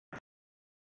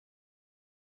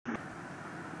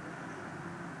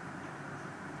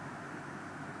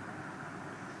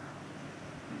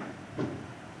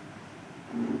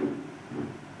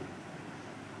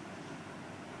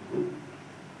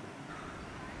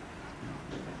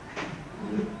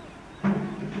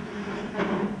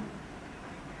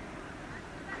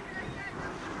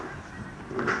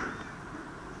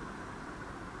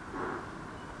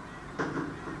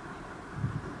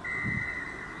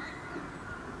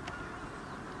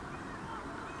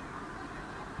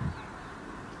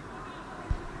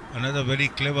Another very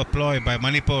clever ploy by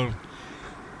Manipur,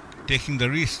 taking the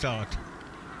restart,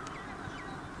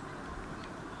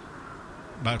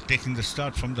 by taking the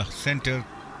start from the center,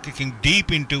 kicking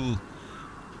deep into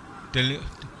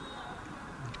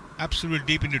absolute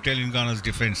deep into Telangana's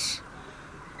defense.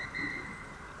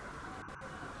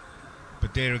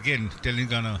 But there again,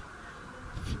 Telangana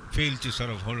failed to sort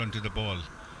of hold on to the ball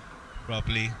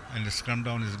properly, and the scrum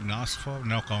down has been asked for.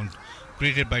 Now count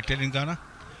created by Telangana,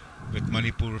 with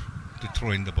Manipur to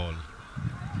throw in the ball.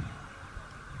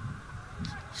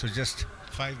 So just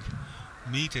 5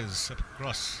 meters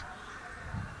across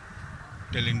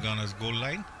Telangana's goal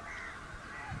line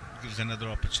gives another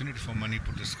opportunity for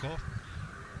Manipur to score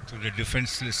to the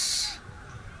defenseless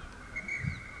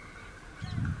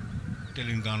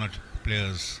Telangana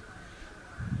players.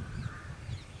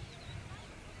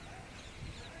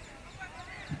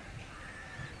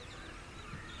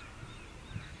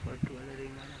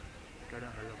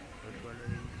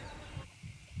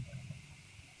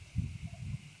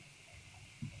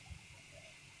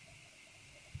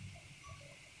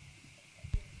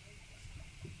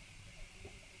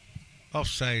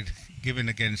 Offside given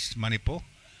against Manipur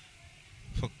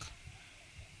for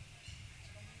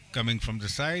coming from the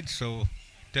side, so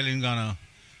Telangana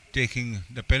taking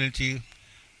the penalty,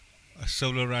 a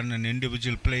solo run, an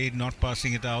individual play, not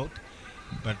passing it out,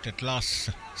 but at last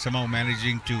somehow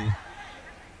managing to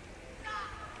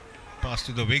pass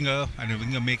to the winger, and the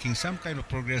winger making some kind of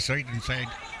progress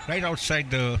right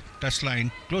outside the touch line,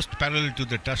 close parallel to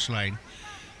the touch line,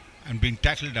 and being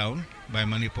tackled down by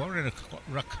Manipur, and a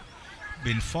ruck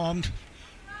been formed,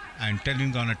 and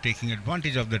Telangana taking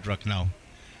advantage of that ruck now,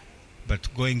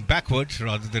 but going backwards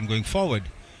rather than going forward.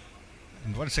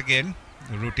 And once again,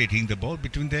 rotating the ball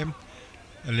between them,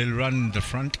 a little run in the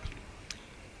front,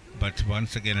 but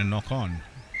once again a knock on.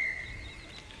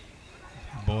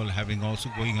 Ball having also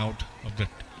going out of the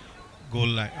goal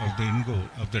line,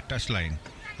 of the touch line.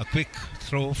 A quick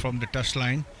throw from the touch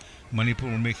line.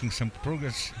 Manipur making some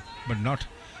progress, but not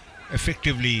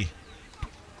effectively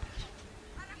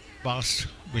passed,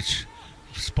 which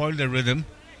spoiled the rhythm,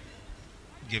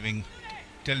 giving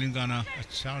Telangana a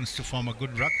chance to form a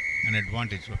good ruck, an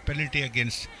advantage. A penalty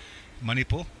against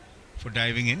Manipur for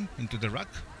diving into the ruck,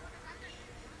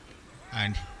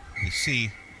 and we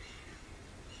see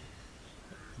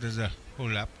there's a whole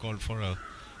lap called for a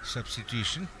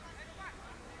substitution,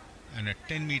 and a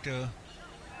 10-meter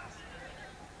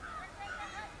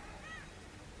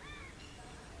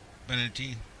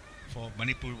penalty for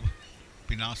Manipur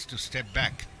been asked to step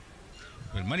back.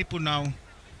 Well, Manipur now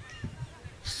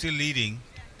still leading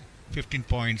 15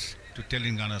 points to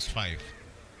Telangana's 5.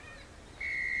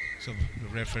 So the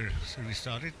referee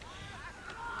restarted.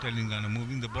 Telangana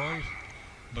moving the ball,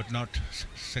 but not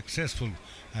successful,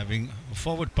 having a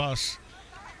forward pass,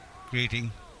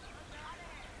 creating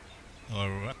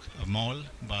a maul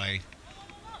by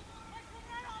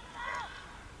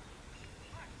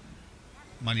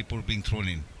Manipur being thrown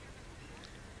in.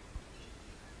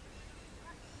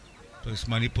 So it's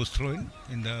Manipur's throw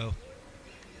in the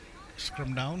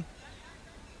scrum down.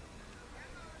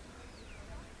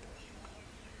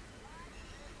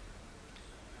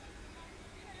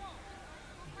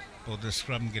 Both the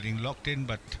scrum getting locked in,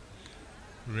 but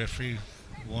referee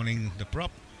warning the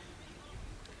prop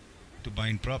to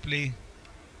bind properly.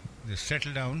 They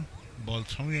settle down, ball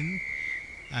thrown in,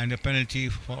 and a penalty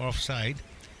for offside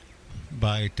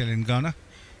by Telangana.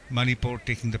 Manipur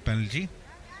taking the penalty.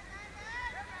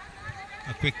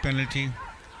 A quick penalty,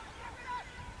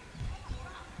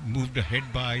 moved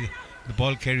ahead by the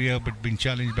ball carrier, but been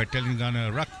challenged by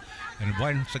Telangana ruck, and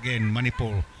once again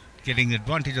Manipur getting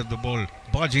advantage of the ball,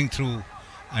 barging through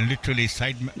and literally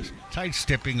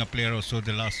sidestepping a player or so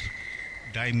the last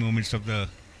dying moments of the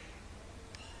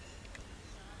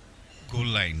goal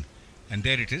line. And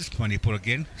there it is, Manipur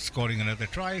again scoring another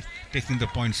try, taking the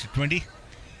points to 20.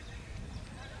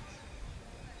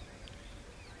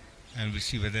 And we'll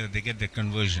see whether they get the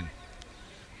conversion.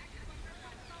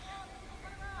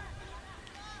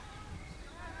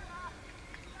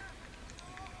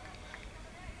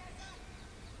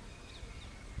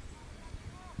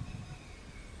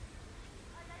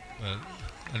 Well,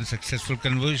 unsuccessful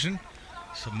conversion.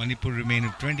 So Manipur remain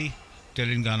at 20,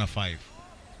 Telangana 5.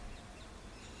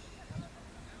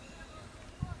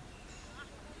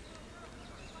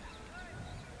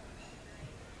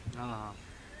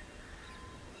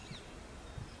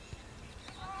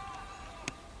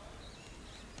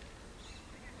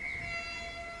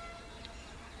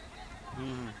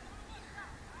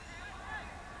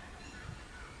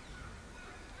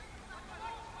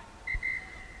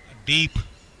 Deep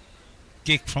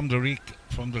kick from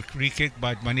the free kick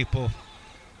by Manipur,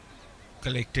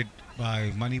 collected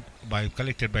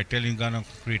collected by Telangana,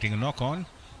 creating a knock on,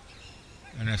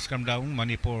 and has come down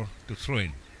Manipur to throw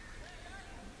in.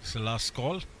 It's the last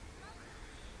call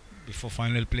before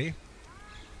final play.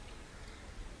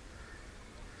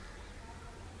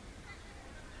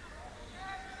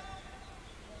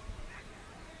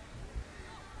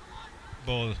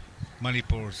 Ball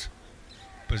Manipur's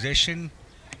possession,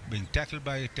 being tackled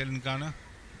by Telangana.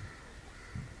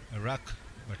 A ruck,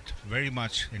 but very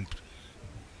much in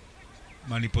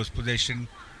Manipur's possession.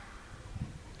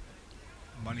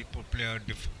 Manipur player,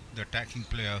 the attacking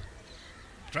player,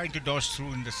 trying to dodge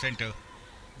through in the center,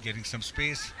 getting some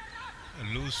space.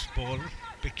 A loose ball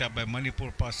picked up by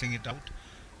Manipur, passing it out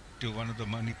to one of the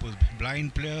Manipur's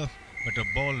blind player, but a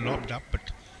ball lobbed up,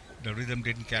 but the rhythm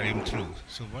didn't carry him through.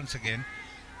 So once again,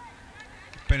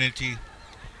 penalty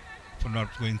for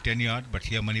not going 10 yard, but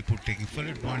here Manipur taking full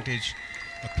advantage.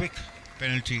 A quick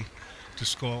penalty to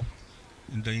score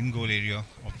in the in-goal area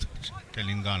of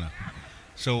Telangana.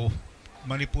 So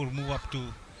Manipur move up to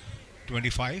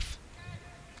 25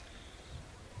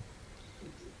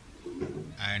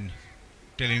 and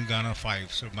Telangana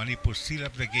 5. So Manipur seal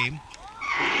up the game.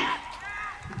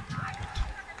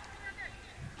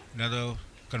 Another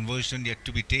conversion yet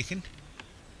to be taken,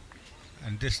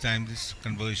 and this time this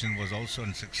conversion was also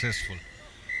unsuccessful.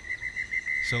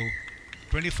 So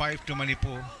 25 to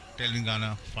Manipur,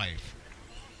 Telangana 5.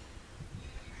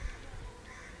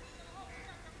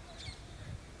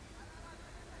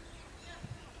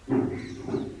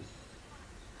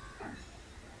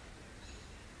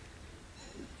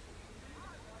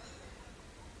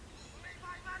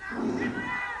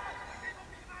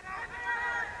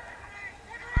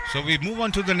 So we move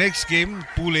on to the next game,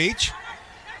 Pool H,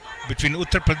 between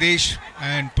Uttar Pradesh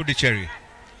and Puducherry.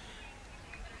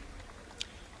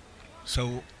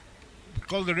 So we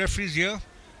call the referees here.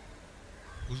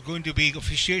 Who's going to be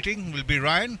officiating will be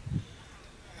Ryan,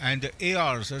 and the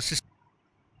ARs, assistant